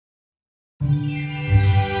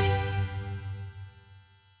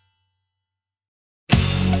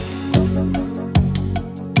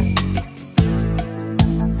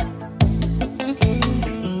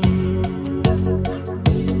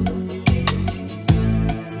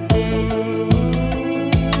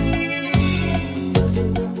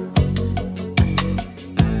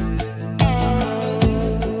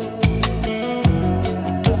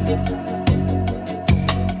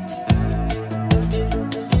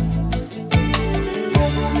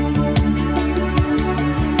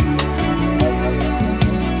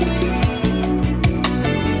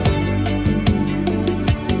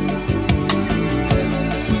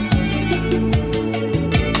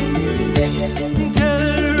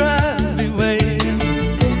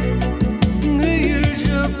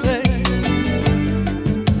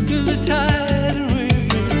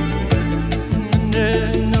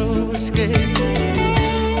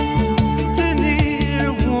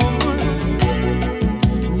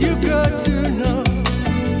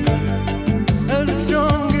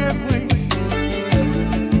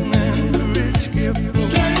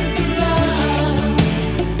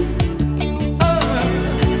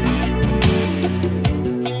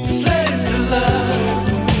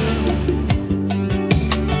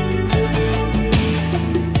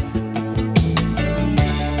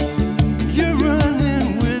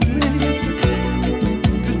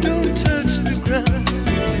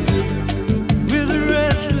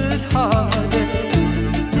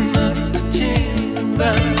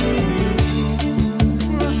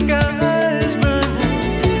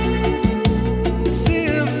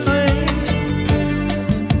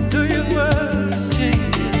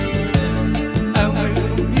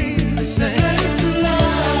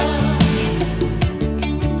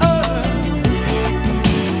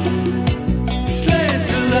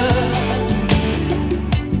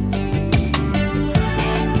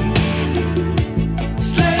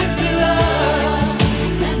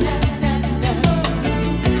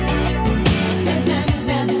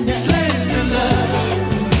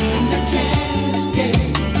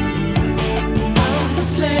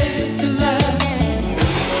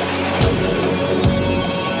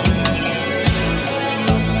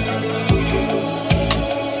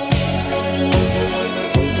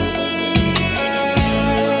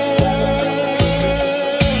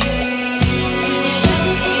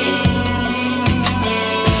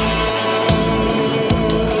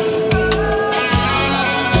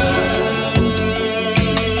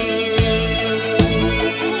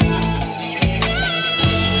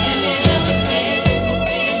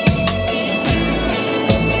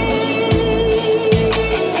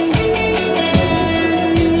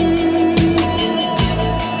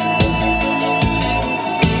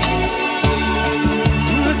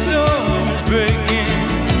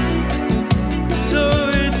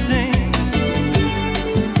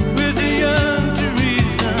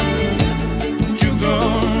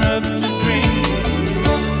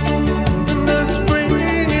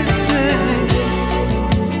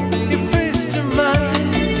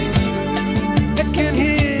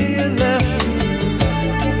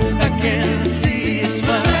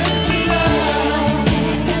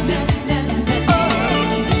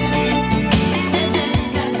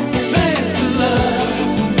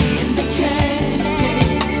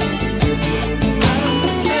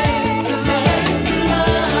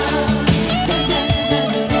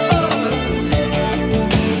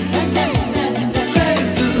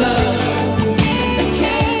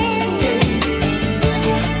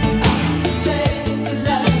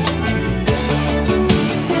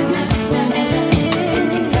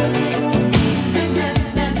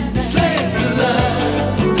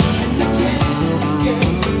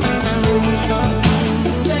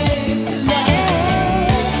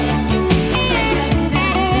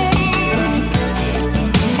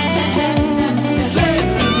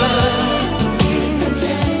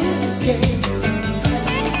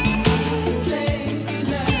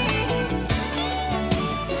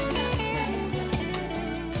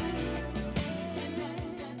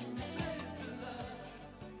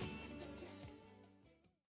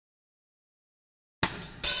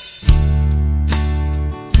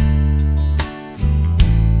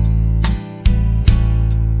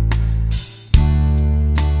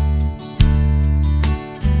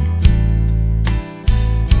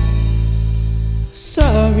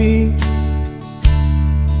sorry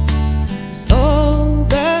is all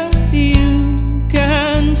that you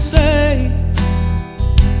can say.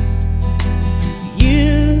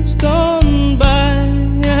 Years gone by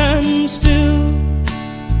and still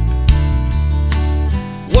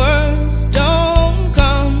words don't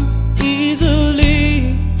come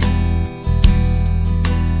easily,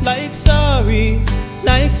 like sorry. sorry,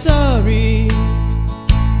 like sorry.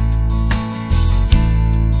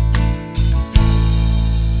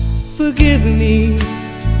 Forgive me,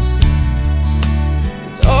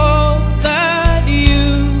 it's all that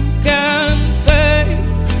you can say.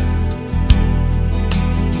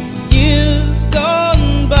 Years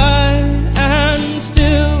gone by and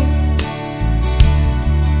still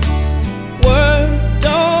words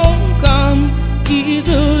don't come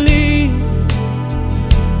easily.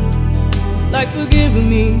 Like forgive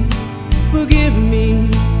me, forgive me.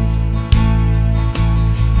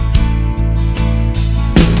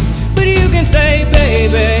 But you can say,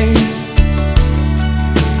 baby,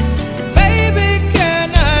 baby, can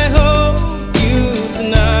I hold you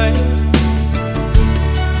tonight?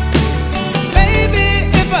 Baby,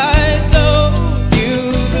 if I told you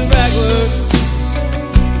the right words,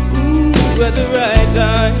 ooh, at the right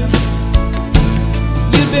time,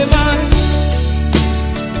 you'd be mine.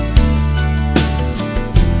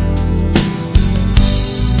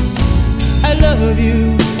 I love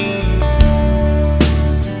you.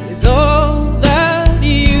 It's all that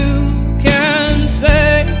you can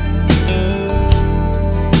say.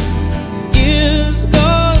 Years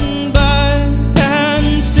gone by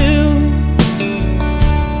and still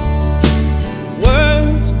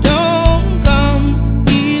words don't come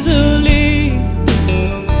easily.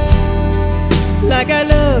 Like I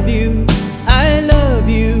love you, I love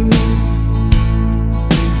you.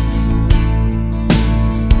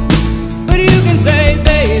 But you can say,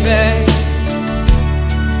 baby,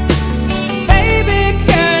 baby,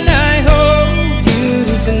 can I hold you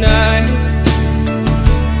tonight?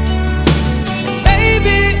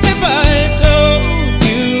 Baby, if I told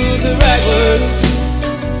you the right words,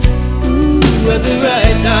 ooh, at the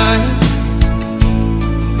right time,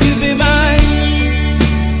 you'd be mine.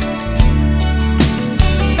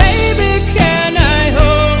 Baby, can I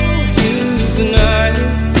hold you tonight?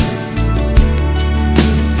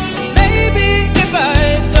 Baby, if I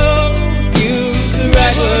told you the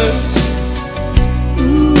right words,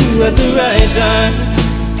 ooh, at the right time,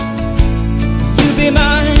 you'd be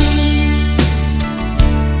mine.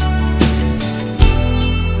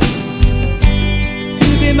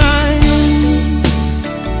 You'd be mine.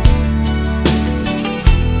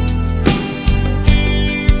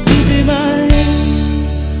 You'd be mine.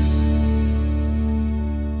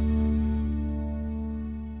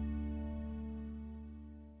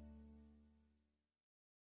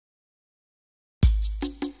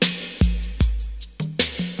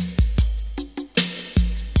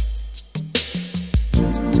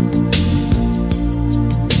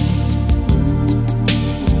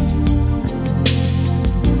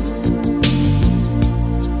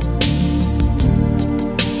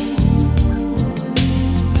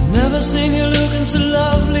 Never seen you looking so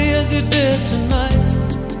lovely as you did tonight.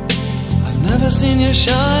 I've never seen you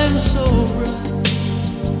shine so bright.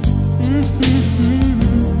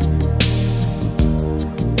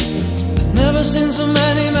 I've never seen so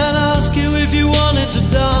many men ask you if you wanted to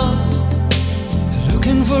dance. They're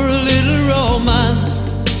looking for a little romance,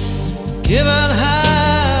 given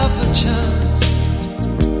half a chance.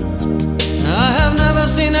 I have never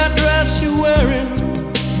seen that dress you're wearing,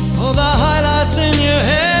 or the highlights in your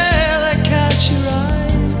hair that catch your eye.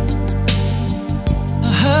 I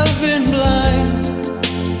have been blind,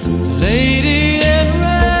 the lady in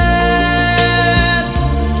red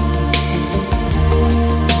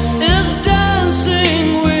is dancing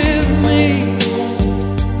with me,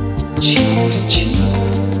 cheek to cheek.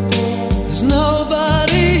 There's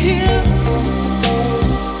nobody here,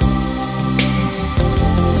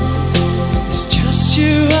 it's just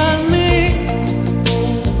you and me.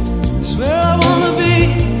 Where I wanna be,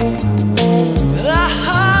 but I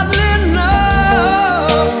hardly know.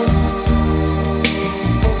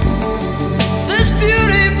 This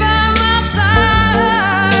beauty by my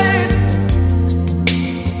side,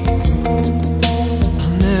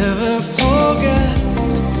 I'll never forget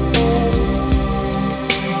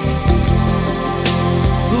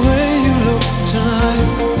the way you look tonight.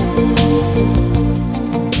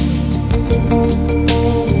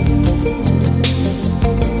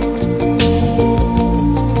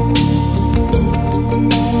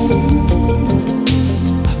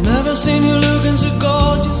 Never seen you looking so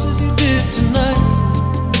gorgeous as you did tonight.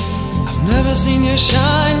 I've never seen you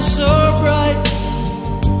shine so bright.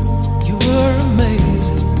 You were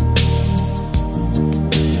amazing.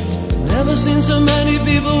 Never seen so many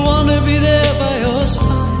people want to be there by your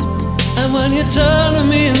side. And when you turn to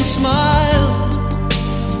me and smile,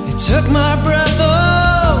 it took my breath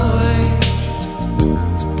away.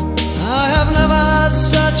 I have never had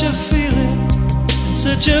such a feeling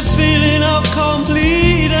of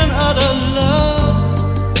complete and utter love.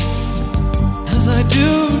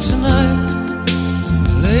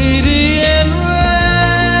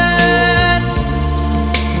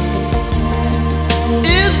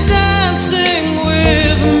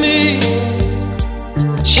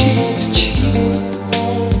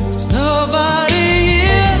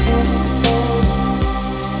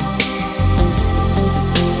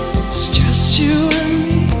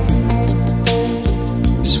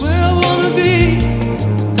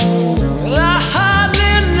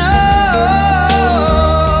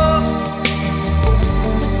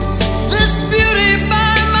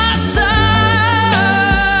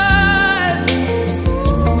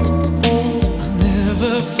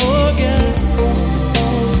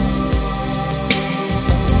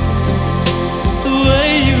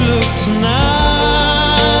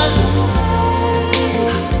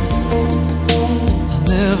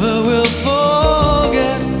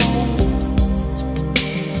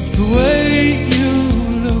 the way you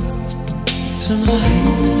look tonight.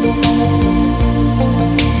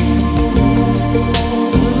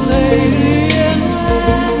 The lady in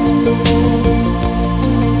red,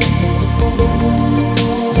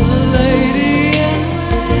 the lady in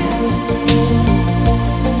red,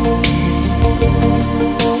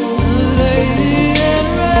 the lady in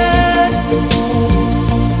red,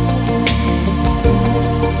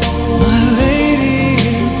 my lady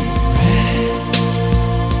in red.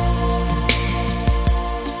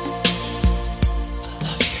 I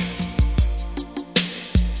love you.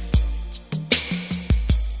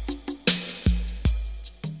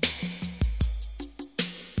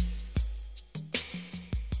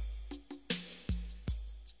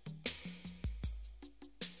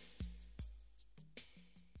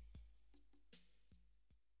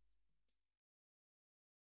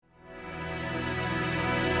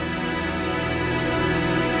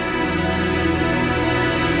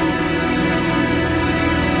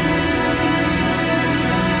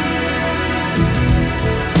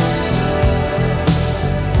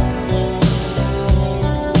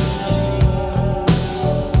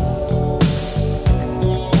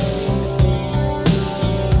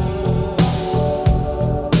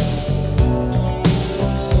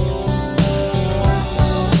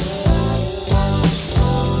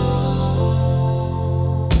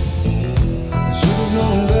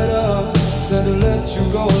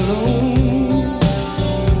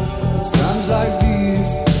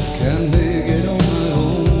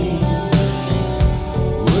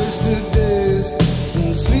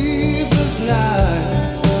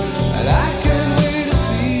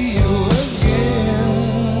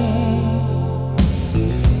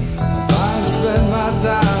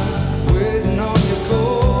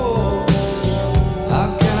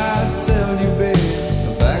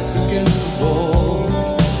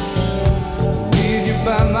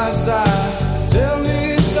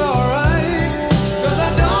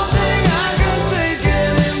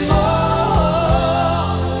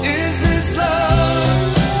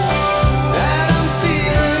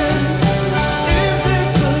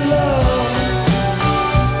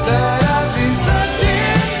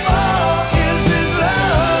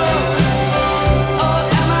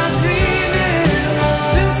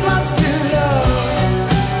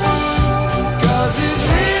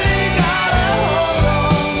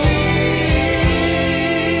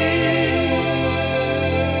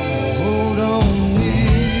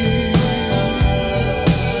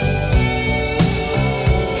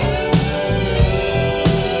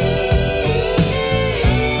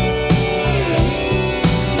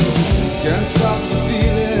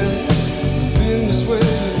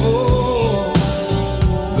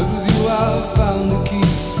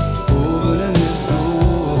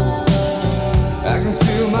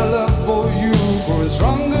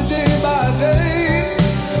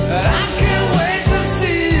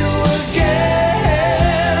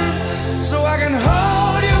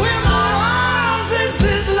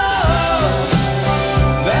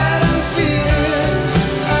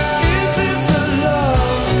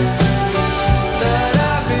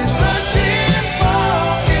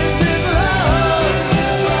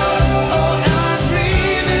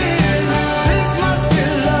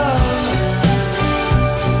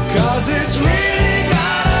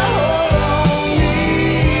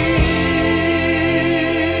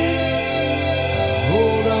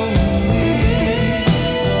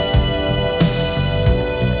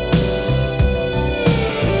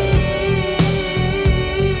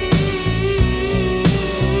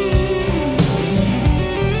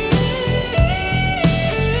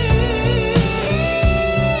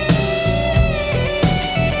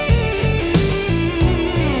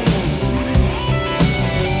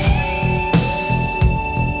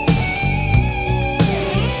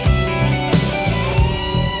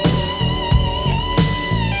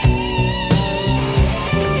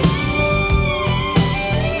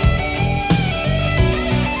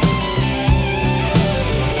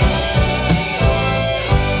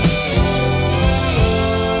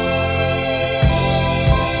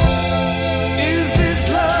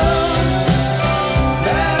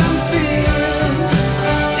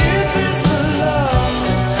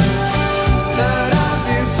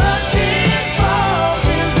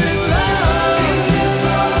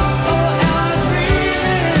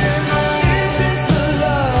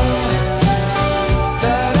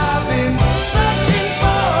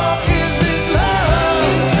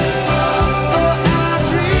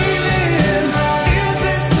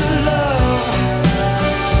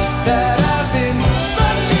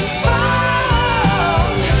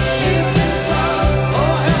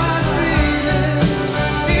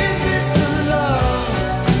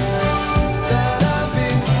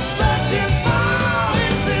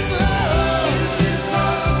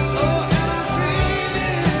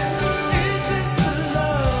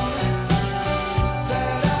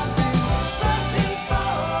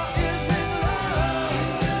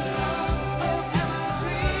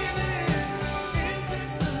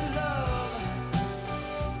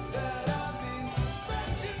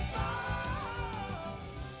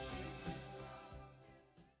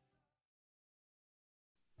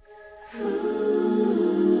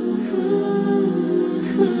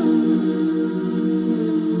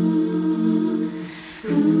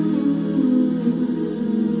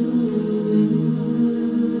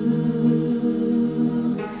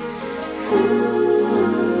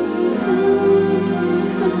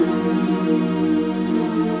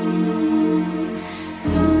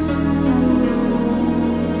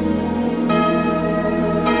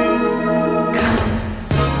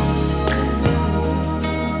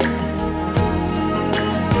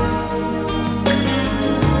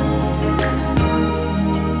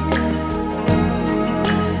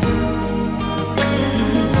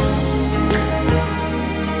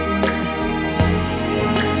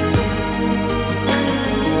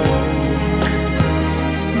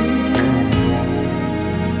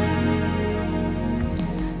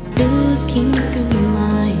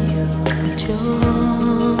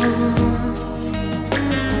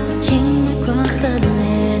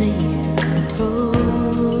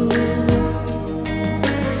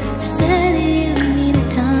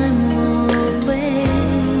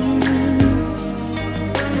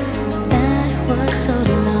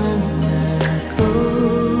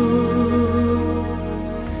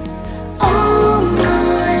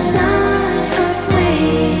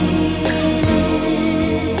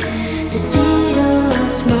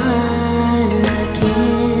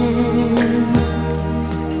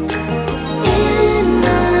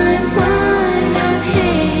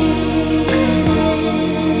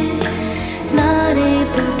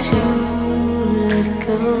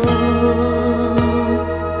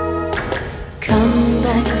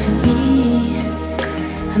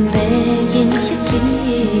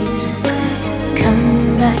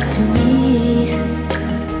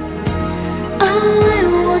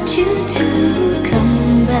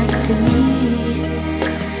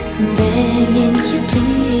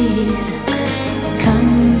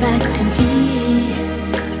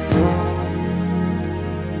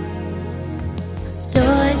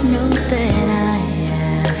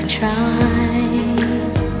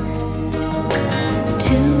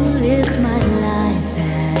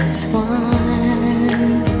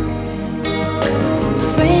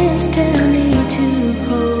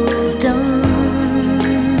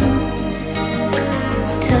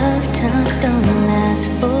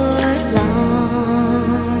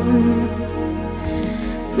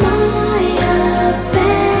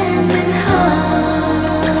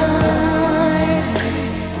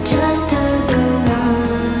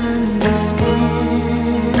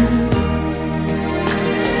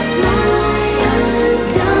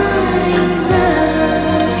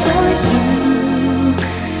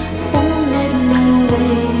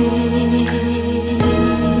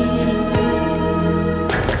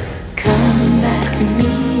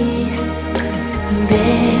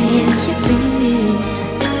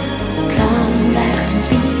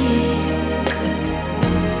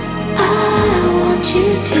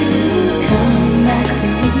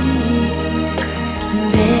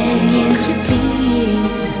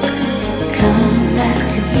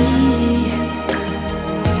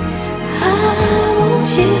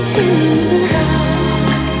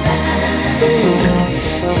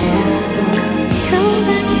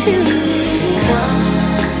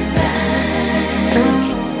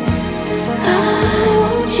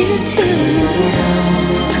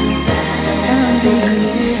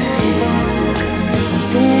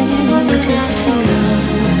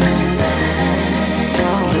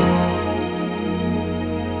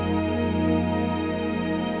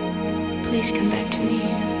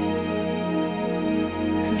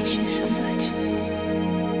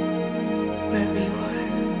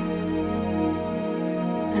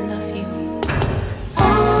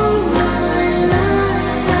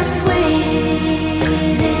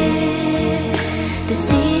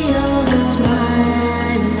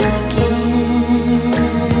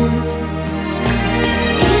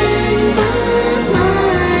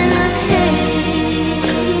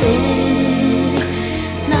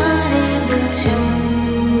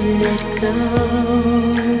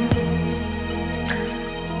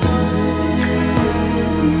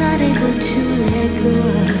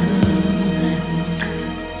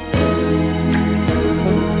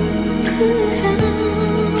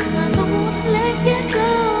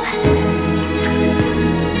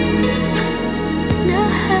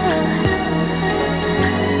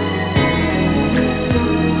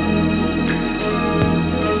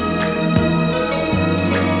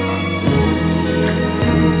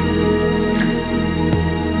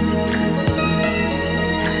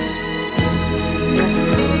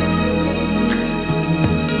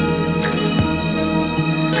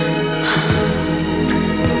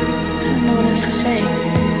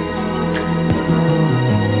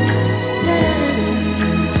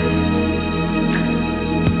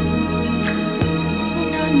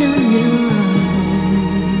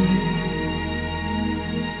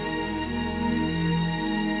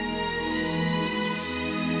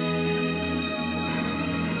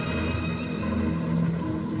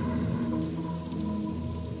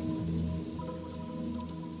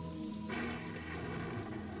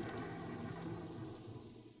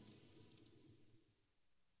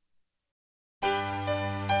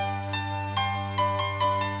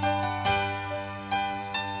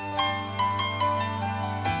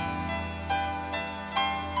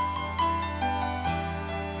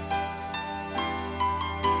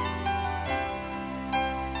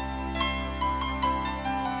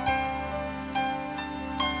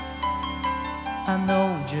 I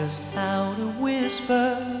know just how to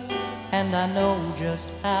whisper, and I know just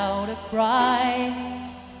how to cry.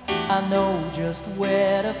 I know just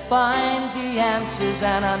where to find the answers,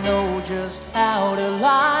 and I know just how to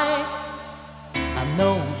lie. I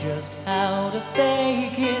know just how to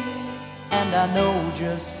fake it, and I know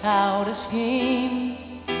just how to scheme.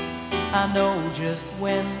 I know just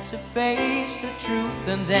when to face the truth,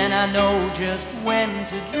 and then I know just when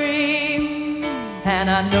to dream.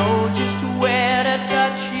 And I know just where to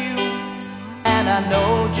touch you, and I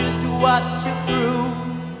know just what to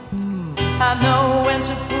prove. I know when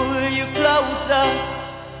to pull you closer,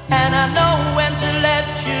 and I know when to let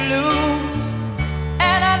you loose.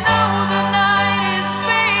 And I know the night is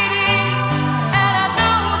fading, and I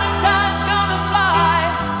know the time's gonna fly.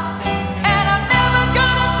 And I'm never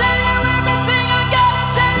gonna tell you everything I gotta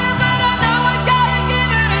tell you, but I know I gotta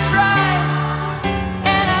give it a try.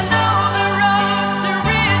 And I know the roads to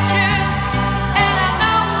riches, and I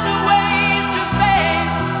know the ways to fame.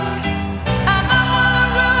 I know all the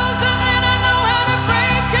rules, and then I know how to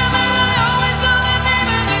break them, and I always know the name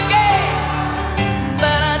of the game.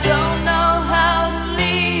 But I don't know how to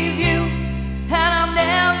leave you, and I'll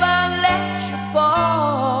never let you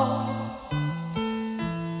fall.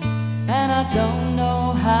 And I don't know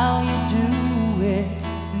how you do it,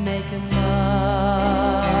 making love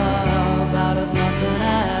out of nothing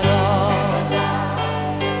at all.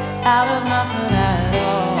 Out of nothing at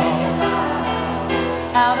all.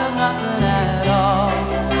 Out of nothing at all.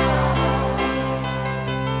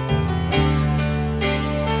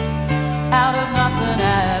 Out of nothing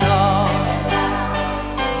at all.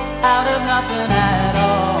 Out of nothing at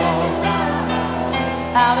all.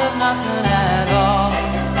 Out of nothing at all.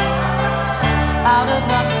 Out of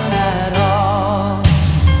nothing at all.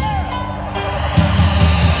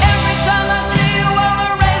 Every time I see you on the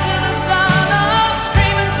rays of the sun, I'm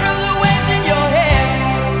streaming through the waves in your hair.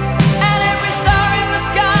 And every star in the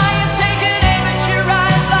sky is taking aim at your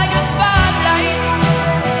eyes like a spotlight.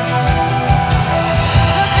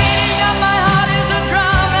 The beating of my heart is a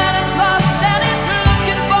drum, and it's lost, and it's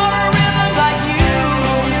looking for a rhythm like you.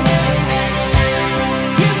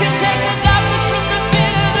 You can take the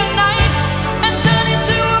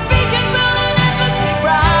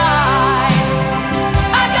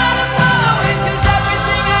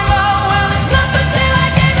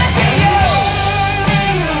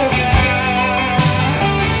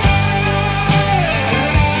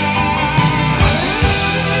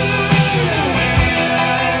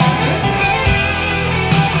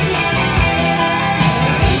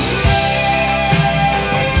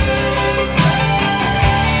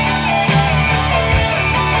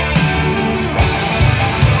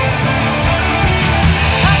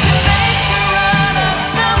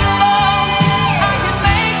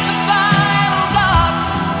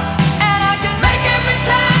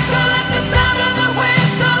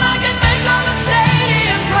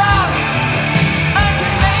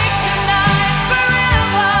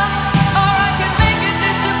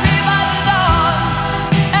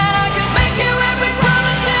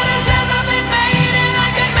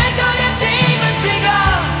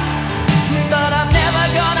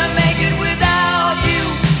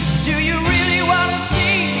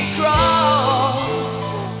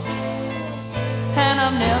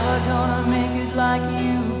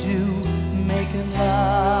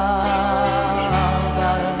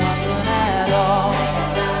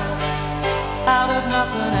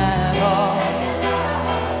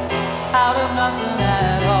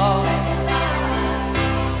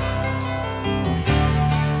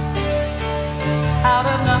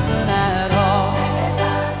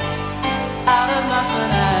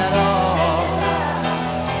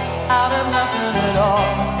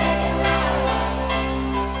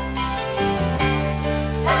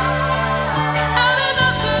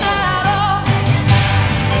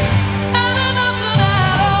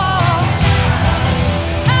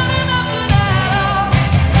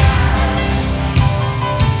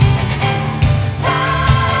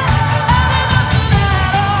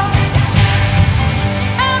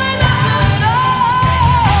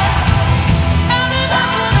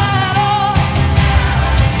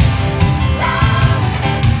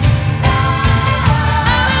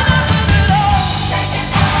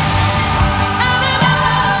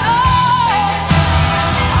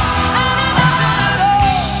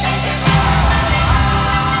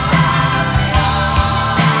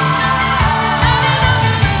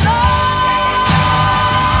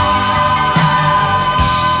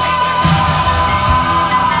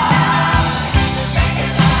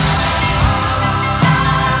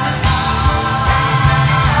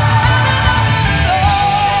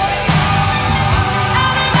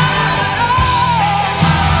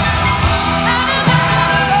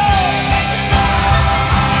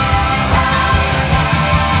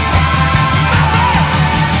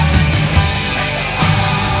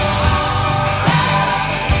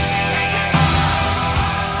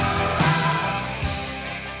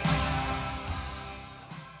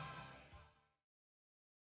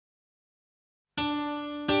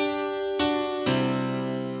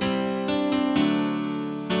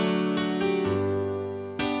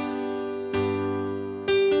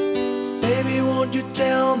Won't you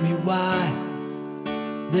tell me why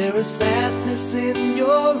there is sadness in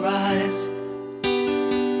your eyes?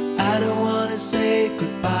 I don't wanna say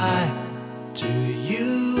goodbye to you.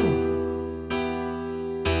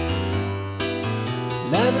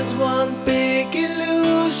 Love is one big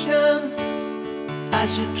illusion I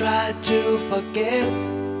should try to forget,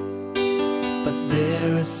 but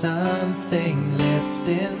there is something left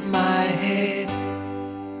in my head.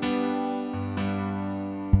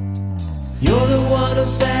 You're the one who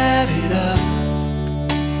set it up,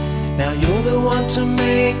 now you're the one to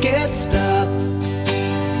make it stop.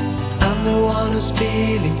 I'm the one who's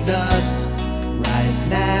feeling lost right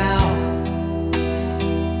now.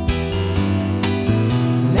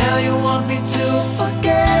 Now you want me to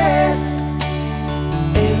forget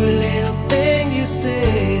every little thing you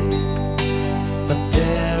said, but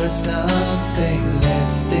there is something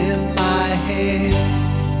left in my head.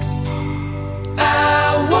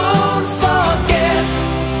 I won't forget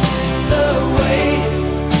the way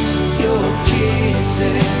you're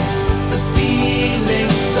kissing, the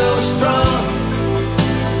feeling so strong,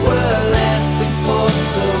 we're lasting for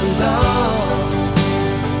so long.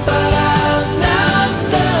 But I'm not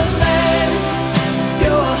the man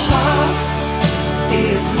your heart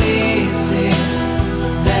is missing.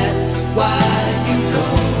 That's why you go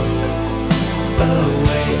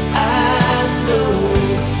away, I know.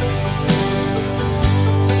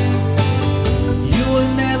 You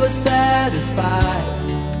were never satisfied,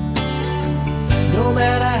 no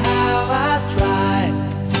matter how I tried.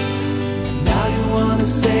 Now you wanna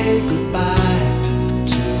say goodbye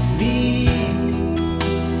to me.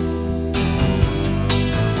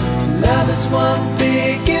 Love is one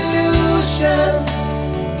big illusion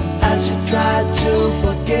I should try to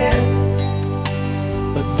forget,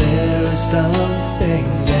 but there is something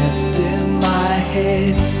left in my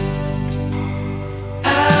head. I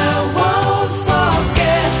won't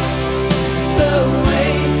forget the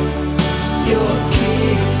way you're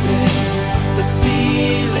kissing, the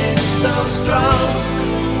feeling so strong,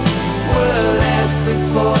 we're lasting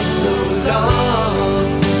for so long.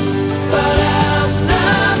 But I'm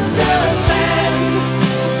not the man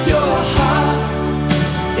your heart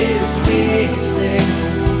is missing.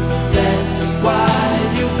 That's why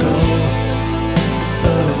you go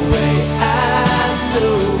away, I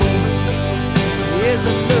know. Yes,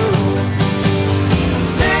 I know.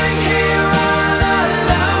 Sitting here all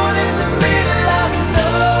alone in the middle of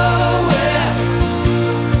nowhere,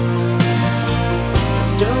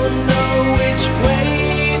 don't know which way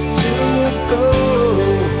to go.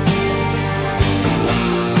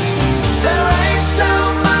 There ain't so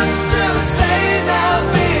much to say now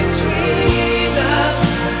between us.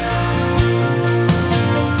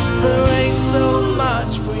 There ain't so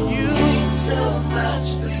much for you,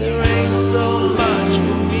 there ain't so much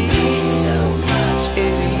for me,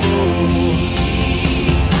 anymore.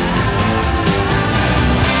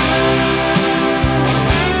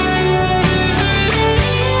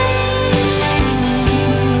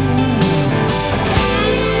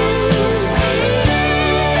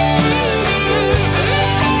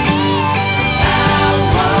 I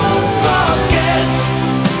won't forget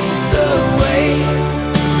the way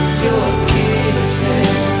you're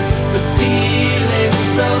kissing, the feeling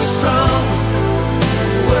so strong,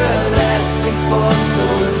 we're lasting for so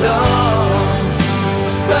long.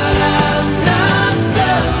 But I'm not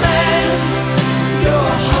the man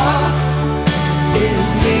your heart is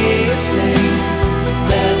missing.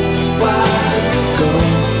 That's why you go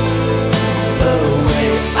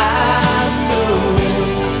away, I know.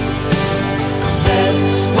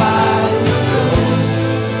 That's why you go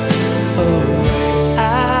away,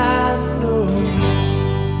 I know.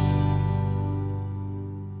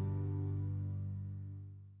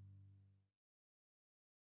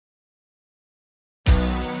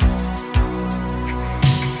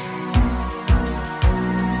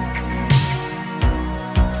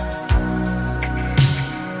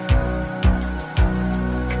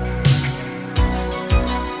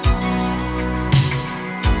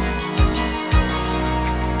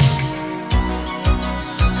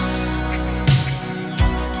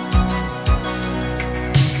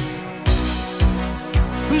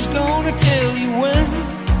 Who's gonna tell you when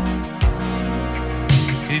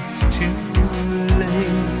it's too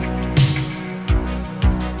late?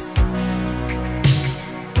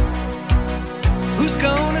 Who's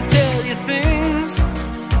gonna tell you things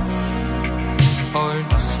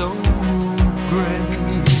aren't so great?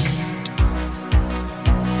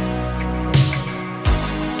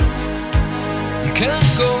 You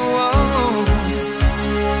can't go on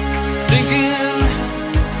thinking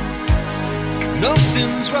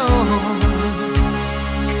nothing's wrong.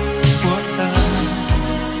 What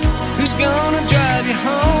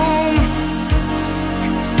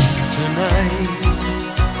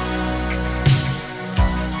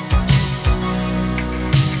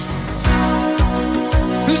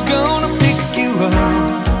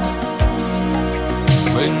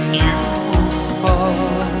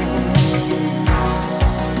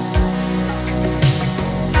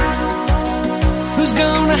Who's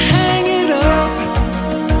gonna hang it up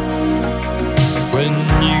when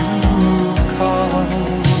you call?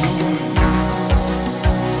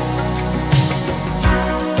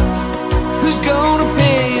 Who's gonna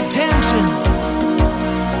pay attention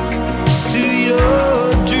to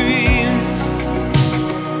your dreams?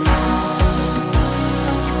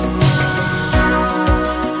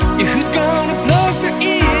 Yeah, who's gonna plug their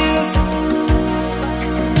ears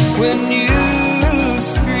when you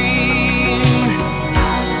scream?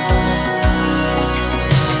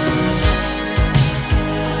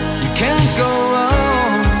 You can't go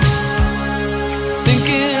on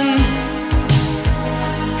thinking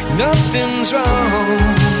nothing's wrong.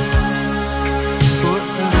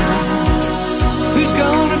 Who's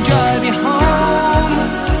gonna drive you home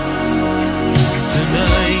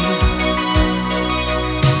tonight?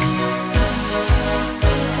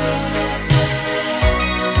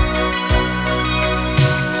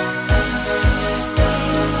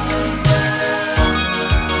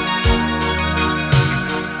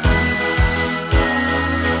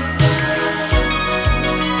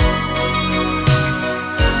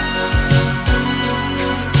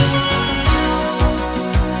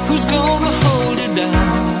 Who's gonna hold it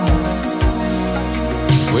down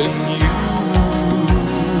when you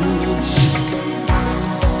shake?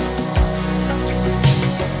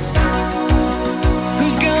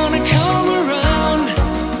 Who's gonna come around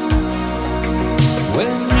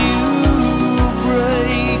when you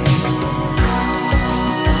break?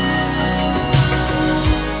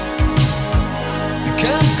 You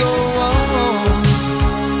can't go on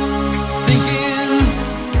thinking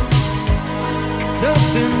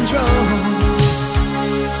nothing's wrong.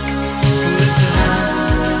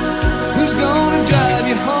 Who's gonna drive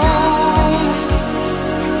you home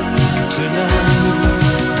tonight?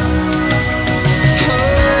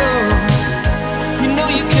 Oh, you know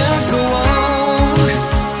you can't go on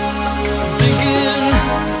thinking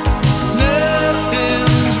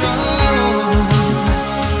nothing's wrong.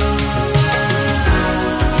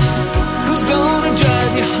 Who's gonna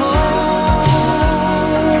drive you home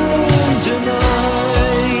tonight?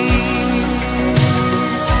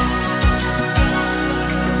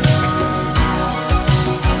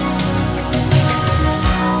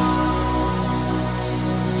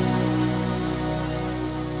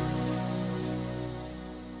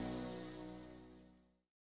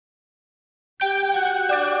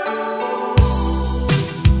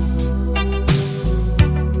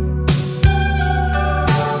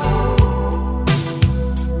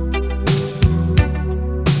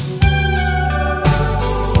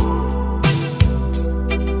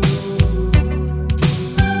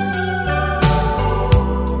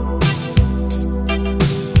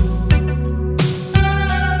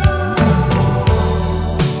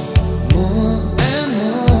 More and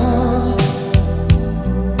more,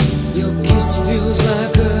 your kiss feels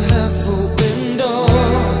like a half-open door.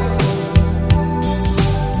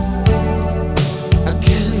 I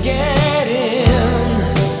can't get in.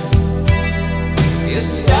 You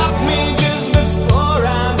stop me just before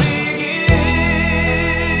I begin,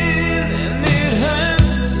 and it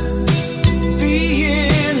hurts to be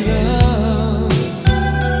in love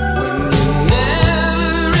when you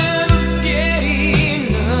never ever get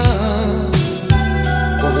enough.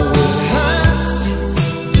 Oh, it hurts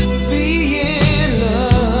to be in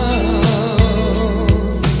love.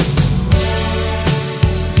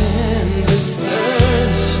 Send this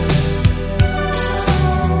urge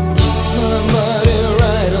keeps my body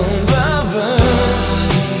right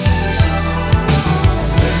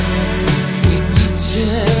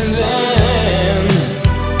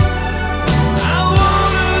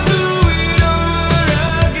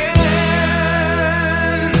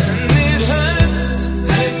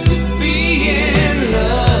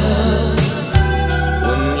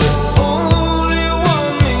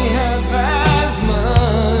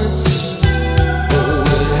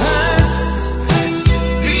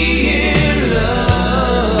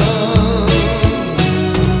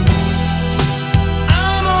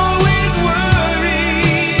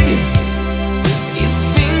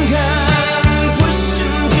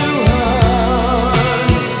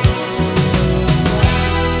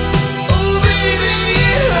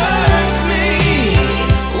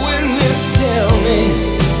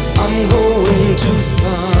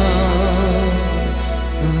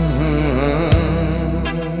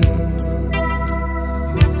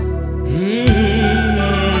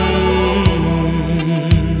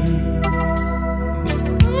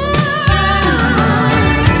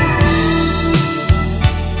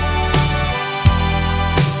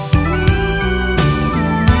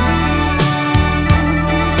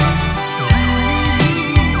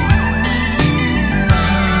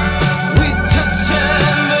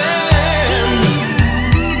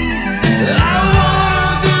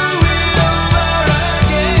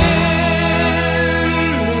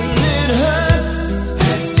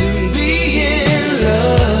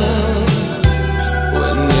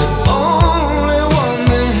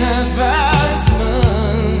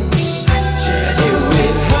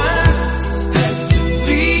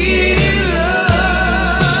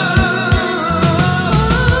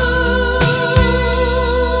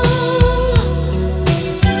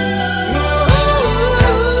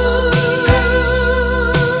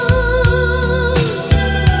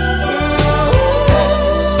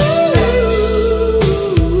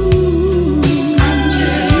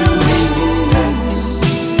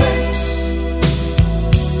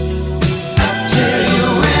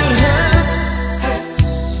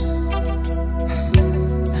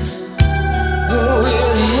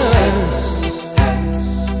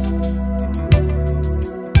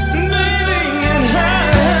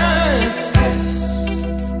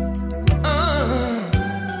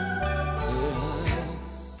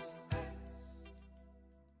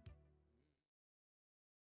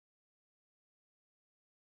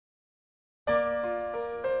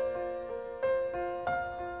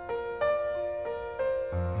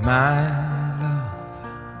my love.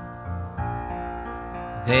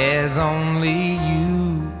 There's only you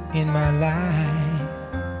in my life,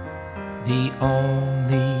 the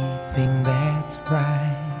only thing that's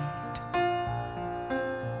right.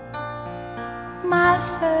 My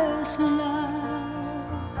first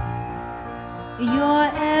love, your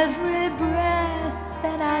every breath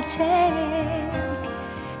that I take,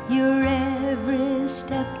 your every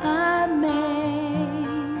step I make.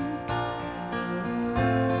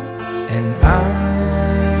 And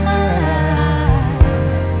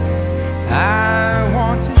I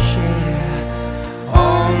want to share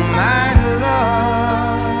all my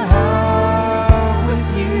love with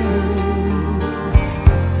you.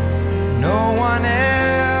 No one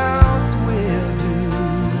else will do.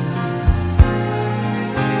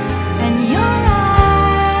 And your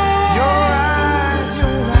eyes,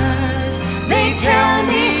 they tell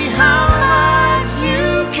me how much you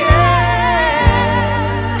care.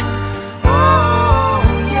 Oh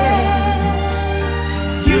yes,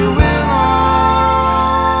 you will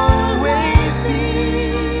always be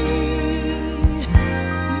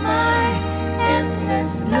my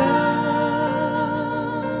endless love.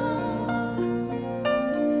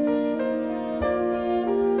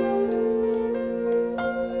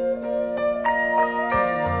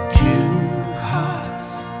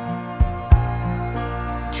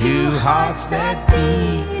 Two hearts that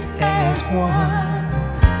beat as one.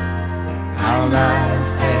 Our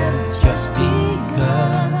lives have just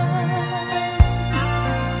begun.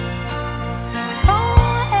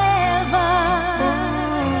 Forever,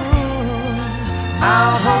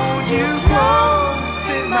 I'll hold you close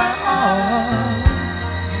in my arms.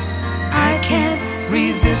 I can't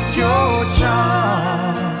resist your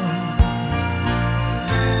charms.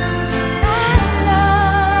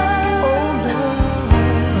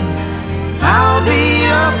 I'll be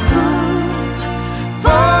a fool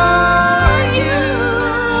for you,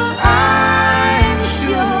 I'm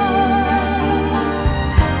sure.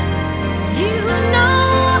 you know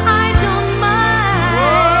I don't mind.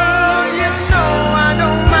 Oh, you know I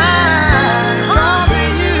don't mind. 'Cause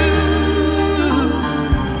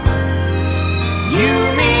you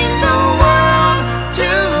mean the world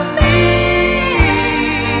to me.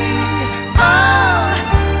 Oh,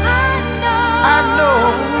 I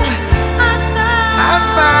know. I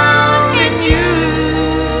found in you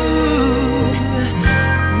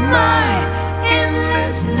my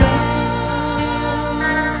endless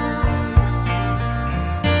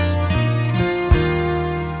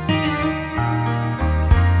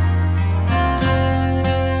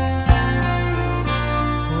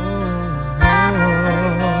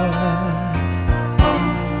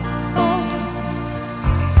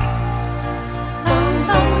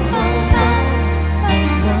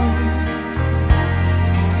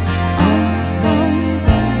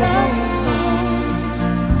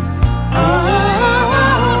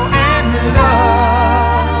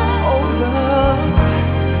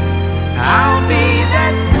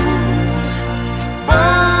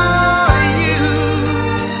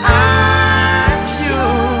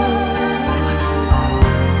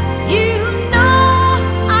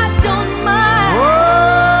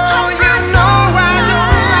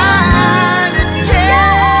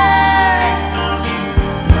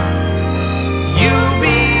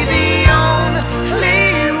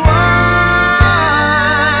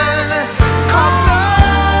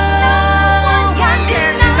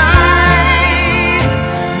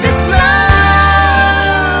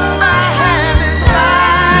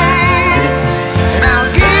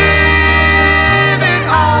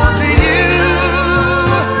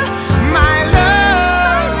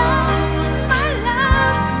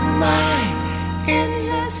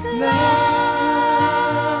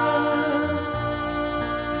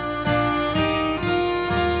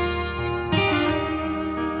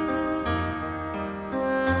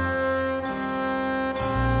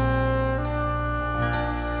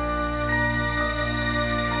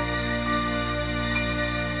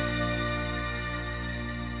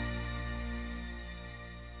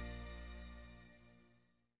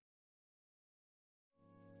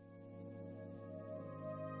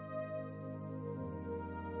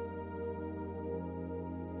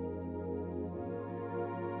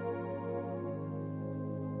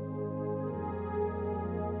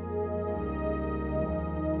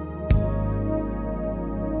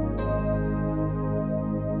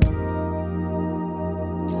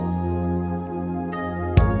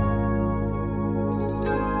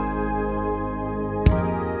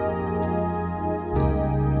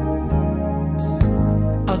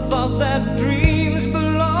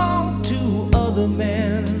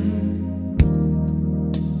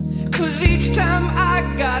Each time I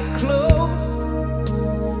got close,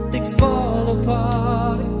 they'd fall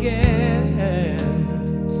apart again.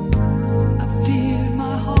 I feared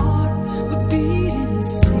my heart would beat in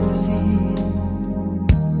secrecy.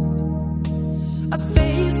 I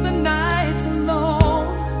faced the nights alone.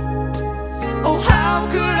 Oh, how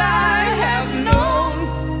could I have known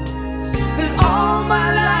that all my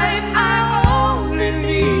life I only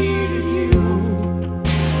needed you?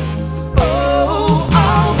 Oh,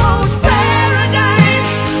 almost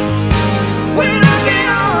paradise, we're knocking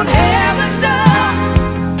on heaven's door.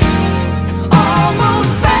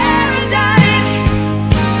 Almost paradise,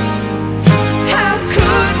 how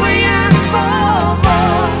could we ask for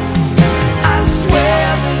more? I swear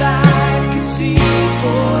that I could see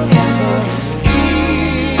forever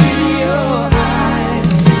in your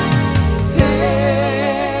eyes.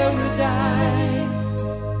 Paradise.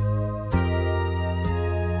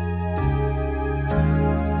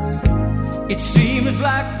 It seems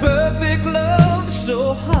like perfect love, so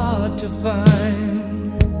hard to find.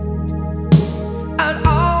 I'd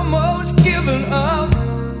almost given up.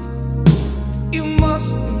 You must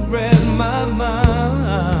have read my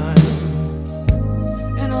mind.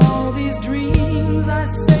 And all these dreams I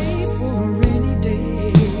saved for a rainy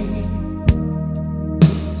day,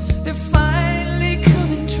 they're finally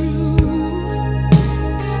coming true.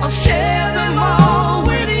 I'll share them all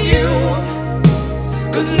with you,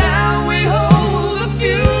 'cause now we hold the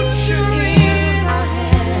future in our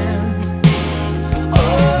hands.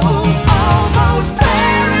 Oh, almost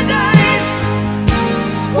paradise,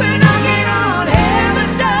 we're knocking on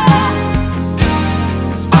heaven's door.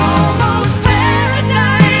 Almost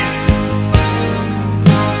paradise,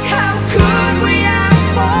 how could we ask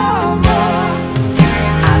for more?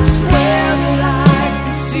 I swear that I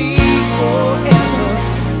can see forever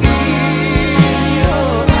in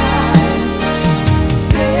your eyes.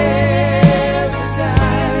 Paradise.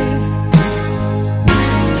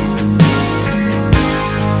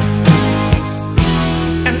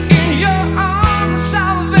 And in your arms,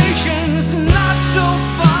 salvation's not so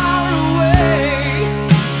far away.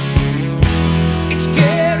 It's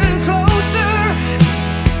getting closer,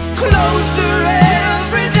 closer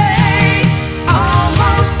every day.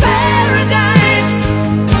 Almost paradise,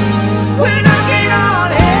 we're knocking on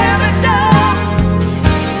heaven's door.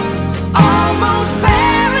 Almost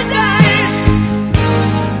paradise,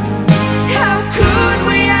 how could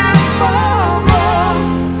we ask for more?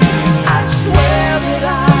 I swear that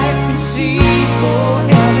I can see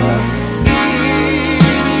forever in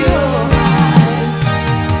your eyes.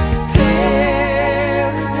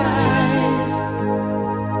 Paradise.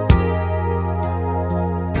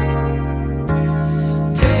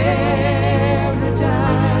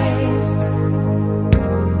 Paradise.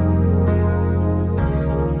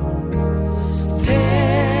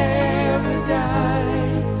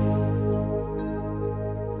 Paradise.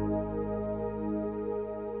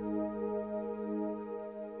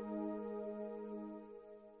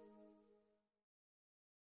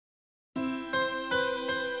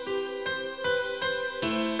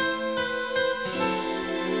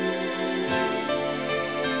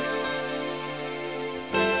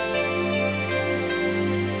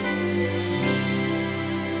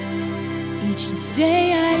 Each day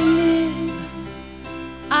I live,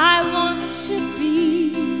 I want to be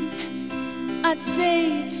a day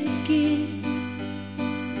to give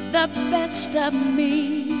the best of me.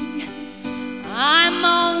 I'm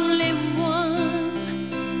only one,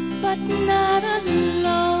 but not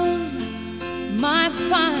alone. My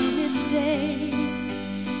finest day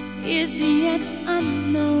is yet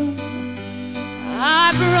unknown.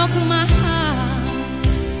 I broke my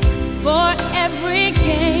heart for every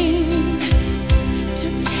gain, to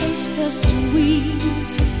taste the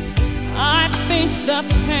sweet, I face the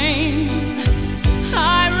pain.